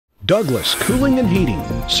Douglas Cooling and Heating,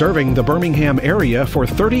 serving the Birmingham area for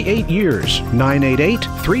 38 years.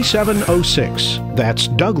 988-3706. That's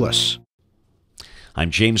Douglas.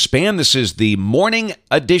 I'm James Spann. This is the morning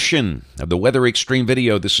edition of the Weather Xtreme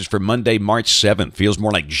video. This is for Monday, March 7th. Feels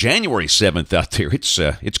more like January 7th out there.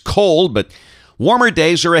 It's cold, but warmer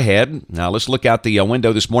days are ahead. Now let's look out the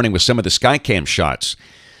window this morning with some of the Skycam shots.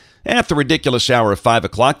 At the ridiculous hour of 5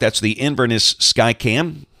 o'clock, that's the Inverness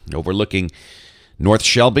Skycam overlooking North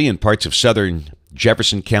Shelby and parts of southern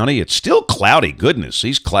Jefferson County. It's still cloudy. Goodness,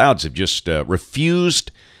 these clouds have just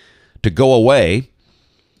refused to go away.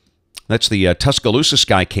 That's the Tuscaloosa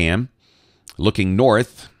Skycam looking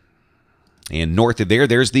north. And north of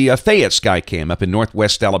there's the Fayette Skycam up in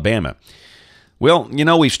northwest Alabama. Well, you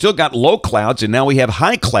know, we've still got low clouds, and now we have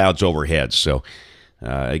high clouds overhead. So,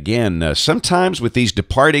 again, sometimes with these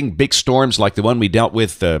departing big storms like the one we dealt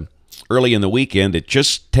with early in the weekend, it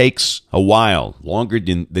just takes a while, longer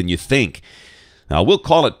than you think. Now, we'll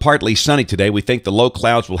call it partly sunny today. We think the low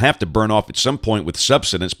clouds will have to burn off at some point with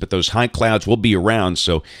subsidence, but those high clouds will be around.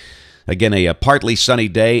 So, again, a partly sunny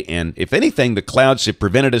day, and if anything, the clouds have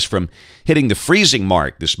prevented us from hitting the freezing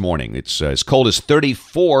mark this morning. It's as cold as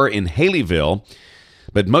 34 in Haleyville,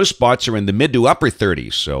 but most spots are in the mid to upper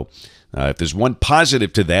 30s. So if there's one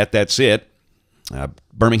positive to that, that's it.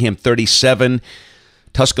 Birmingham 37,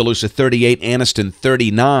 Tuscaloosa 38, Anniston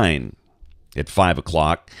 39 at 5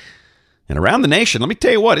 o'clock. And around the nation, let me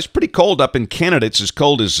tell you what, it's pretty cold up in Canada. It's as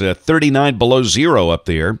cold as 39 below zero up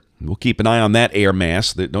there. We'll keep an eye on that air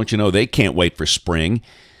mass. Don't you know they can't wait for spring?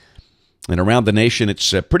 And around the nation,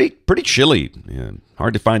 it's pretty chilly.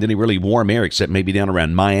 Hard to find any really warm air except maybe down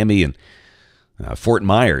around Miami and Fort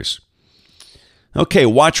Myers. Okay,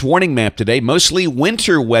 watch warning map today. Mostly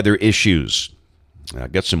winter weather issues.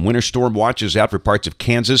 Got some winter storm watches out for parts of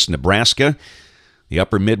Kansas, Nebraska, the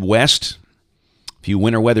upper Midwest. A few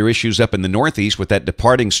winter weather issues up in the Northeast with that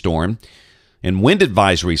departing storm. And wind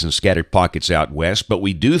advisories in scattered pockets out west, but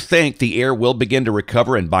we do think the air will begin to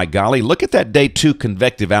recover, and by golly, look at that day 2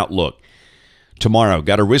 convective outlook. Tomorrow,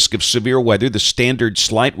 got a risk of severe weather, the standard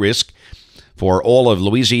slight risk for all of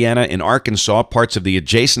Louisiana and Arkansas, parts of the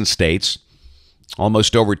adjacent states,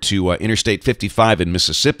 almost over to Interstate 55 in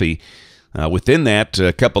Mississippi. Within that,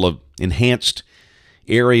 a couple of enhanced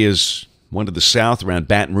areas, one to the south around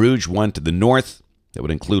Baton Rouge, one to the north. That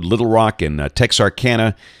would include Little Rock and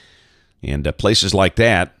Texarkana, and places like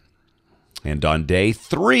that. And on day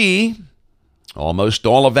 3, almost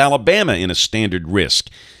all of Alabama in a standard risk.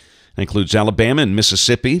 That includes Alabama and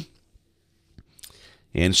Mississippi.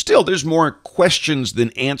 And still, there's more questions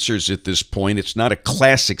than answers at this point. It's not a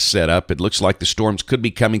classic setup. It looks like the storms could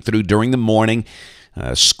be coming through during the morning.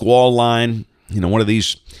 Squall line, one of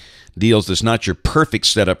these deals that's not your perfect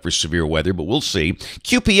setup for severe weather, but we'll see.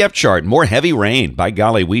 QPF chart, more heavy rain. By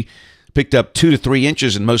golly, we picked up 2 to 3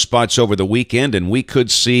 inches in most spots over the weekend, and we could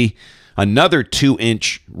see another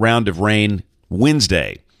 2-inch round of rain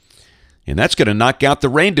Wednesday. And that's going to knock out the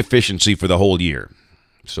rain deficiency for the whole year.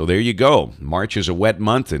 So there you go. March is a wet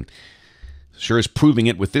month, and sure is proving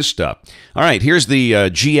it with this stuff. All right, here's the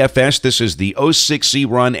GFS. This is the 06C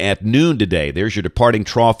run at noon today. There's your departing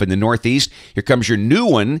trough in the northeast. Here comes your new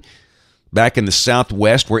one back in the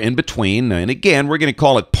southwest. We're in between. And again, we're going to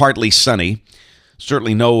call it partly sunny.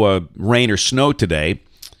 Certainly no rain or snow today.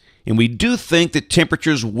 And we do think that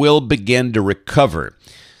temperatures will begin to recover.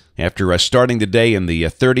 After starting the day in the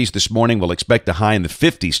 30s this morning, we'll expect a high in the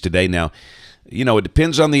 50s today. Now, it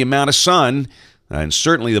depends on the amount of sun, and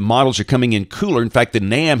certainly the models are coming in cooler. In fact, the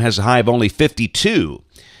NAM has a high of only 52,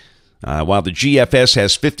 while the GFS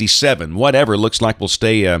has 57. Whatever, looks like we'll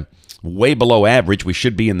stay way below average. We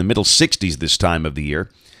should be in the middle 60s this time of the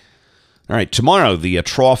year. All right, tomorrow the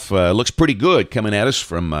trough looks pretty good coming at us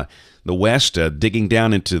from the west, digging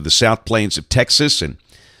down into the South Plains of Texas, and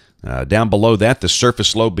down below that the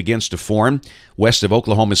surface low begins to form west of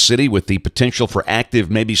Oklahoma City with the potential for active,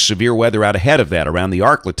 maybe severe weather out ahead of that around the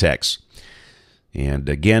Arklatex. And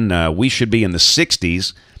again, we should be in the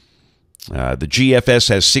 60s. The GFS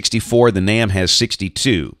has 64, the NAM has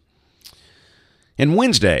 62. And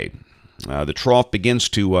Wednesday, the trough begins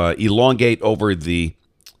to elongate over the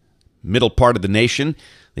middle part of the nation,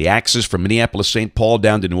 the axis from Minneapolis-St. Paul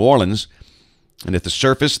down to New Orleans. And at the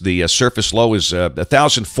surface low is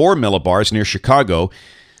 1,004 millibars near Chicago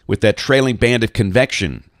with that trailing band of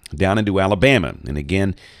convection down into Alabama. And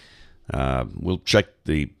again, we'll check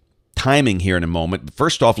the timing here in a moment. But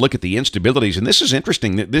first off, look at the instabilities. And this is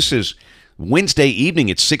interesting. This is Wednesday evening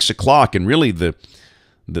at 6 o'clock, and really the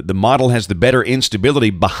model has the better instability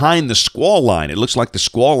behind the squall line. It looks like the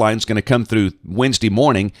squall line is going to come through Wednesday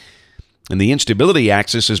morning, and the instability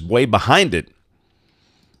axis is way behind it.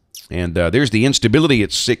 And there's the instability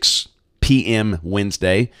at 6 p.m.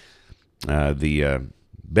 Wednesday. The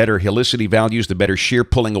better helicity values, the better shear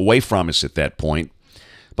pulling away from us at that point.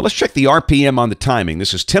 But let's check the RPM on the timing.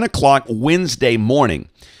 This is 10 o'clock Wednesday morning.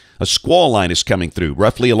 A squall line is coming through,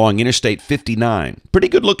 roughly along Interstate 59. Pretty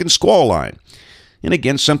good-looking squall line. And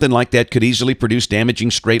again, something like that could easily produce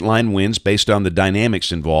damaging straight-line winds based on the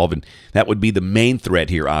dynamics involved, and that would be the main threat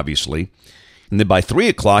here, obviously. And then by 3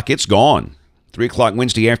 o'clock, it's gone. 3 o'clock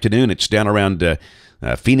Wednesday afternoon, it's down around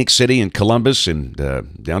Phoenix City and Columbus and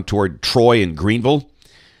down toward Troy and Greenville.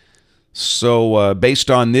 So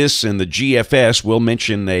based on this and the GFS, we'll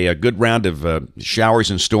mention a good round of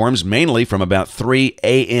showers and storms, mainly from about 3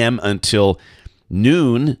 a.m. until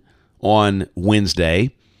noon on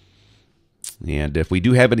Wednesday. And if we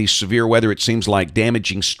do have any severe weather, it seems like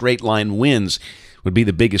damaging straight-line winds would be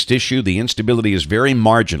the biggest issue. The instability is very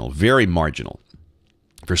marginal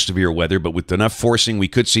for severe weather, but with enough forcing, we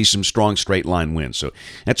could see some strong straight-line winds. So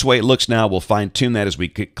that's the way it looks now. We'll fine-tune that as we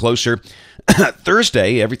get closer.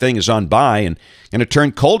 Thursday, everything is on by and going to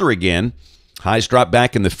turn colder again. Highs drop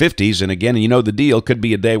back in the 50s, and again, you know the deal. Could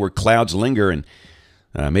be a day where clouds linger and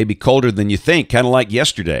maybe colder than you think, kind of like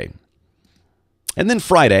yesterday. And then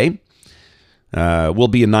Friday will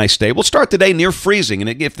be a nice day. We'll start the day near freezing,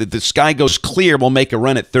 and if the sky goes clear, we'll make a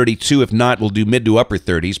run at 32. If not, we'll do mid to upper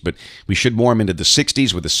 30s, but we should warm into the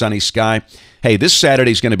 60s with a sunny sky. Hey, this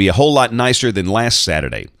Saturday is going to be a whole lot nicer than last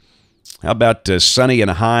Saturday. How about sunny and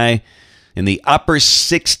a high in the upper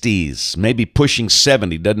 60s, maybe pushing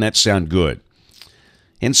 70? Doesn't that sound good?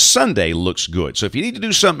 And Sunday looks good. So if you need to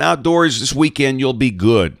do something outdoors this weekend, you'll be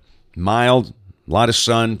good. Mild, a lot of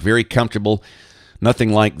sun, very comfortable.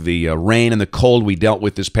 Nothing like the rain and the cold we dealt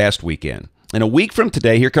with this past weekend. And a week from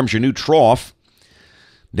today, here comes your new trough.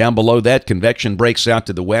 Down below that, convection breaks out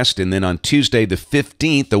to the west. And then on Tuesday the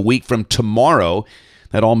 15th, a week from tomorrow,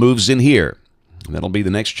 that all moves in here. And that'll be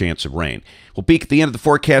the next chance of rain. We'll peek at the end of the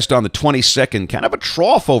forecast on the 22nd. Kind of a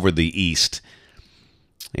trough over the east.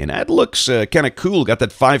 And that looks kind of cool. Got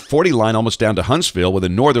that 540 line almost down to Huntsville with a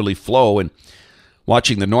northerly flow. And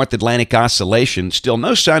watching the North Atlantic Oscillation, still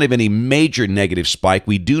no sign of any major negative spike.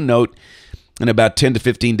 We do note in about 10 to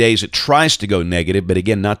 15 days it tries to go negative, but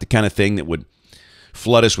again, not the kind of thing that would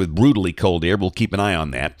flood us with brutally cold air. We'll keep an eye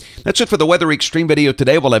on that. That's it for the Weather Xtreme video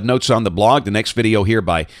today. We'll have notes on the blog. The next video here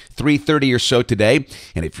by 3:30 or so today.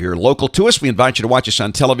 And if you're local to us, we invite you to watch us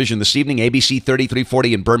on television this evening, ABC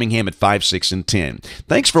 3340 in Birmingham at 5, 6, and 10.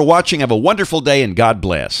 Thanks for watching. Have a wonderful day, and God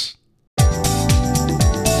bless.